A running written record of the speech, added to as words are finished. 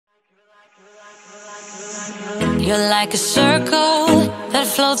You're like a circle that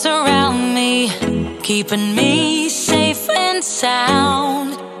floats around me, keeping me safe and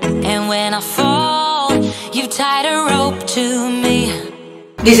sound. And when I fall, you tied a rope to me.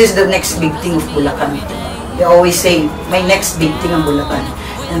 This is the next big thing of Bulacan. They always say, my next big thing ang Bulacan.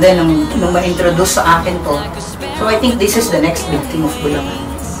 And then, nung ma-introduce sa akin to, so I think this is the next big thing of Bulacan.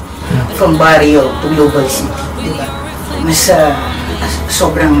 From barrio to global city, diba? Mas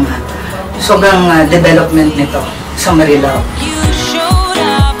sobrang development nito sa Marilao.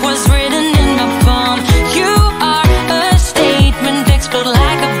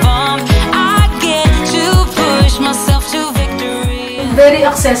 Very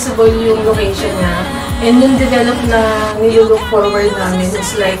accessible yung location niya. And yung develop na nilook forward namin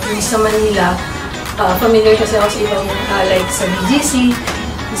is like sa Manila, familiar kasi ako sa ibang like sa BGC,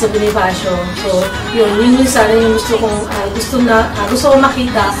 sa Bonifacio. So yun yung sana yung gusto ko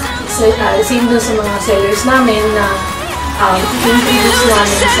makita same dun sa mga sellers namin na introduce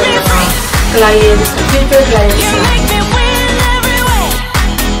namin sa mga clients, future clients namin.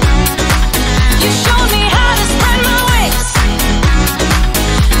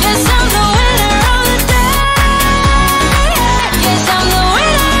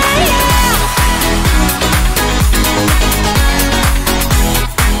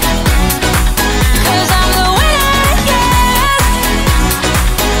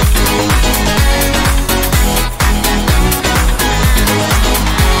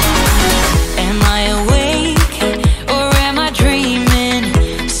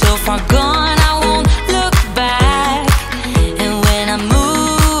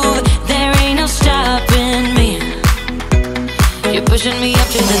 Pushing me up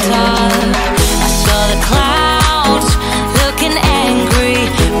to the top. I saw the clouds looking angry,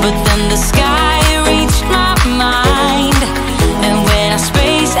 but then the sky reached my mind. And when I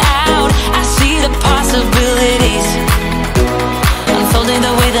space out, I see the possibilities unfolding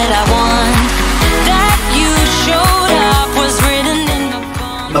the way that I want. That you showed up was written in the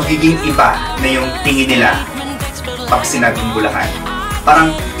palm. Magiging iba na yung tingin nila pag sinabing Bulacan.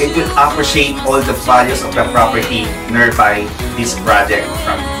 Parang it will appreciate all the values of the property nearby this project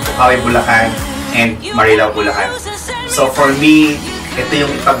from Bukawi, Bulacan and Marilao, Bulacan. So for me, ito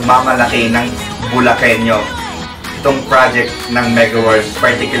yung pagmamalaki ng Bulakenyo. Itong project ng Megaworld,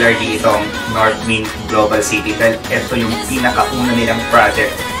 particularly itong Northwin Global City. Dahil ito yung pinakauna nilang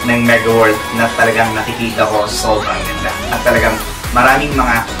project ng Megaworld na talagang nakikita ko sobrang ganda. At talagang maraming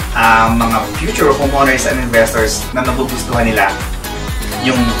mga future homeowners and investors na nagugustuhan nila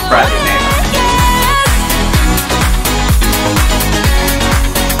yung project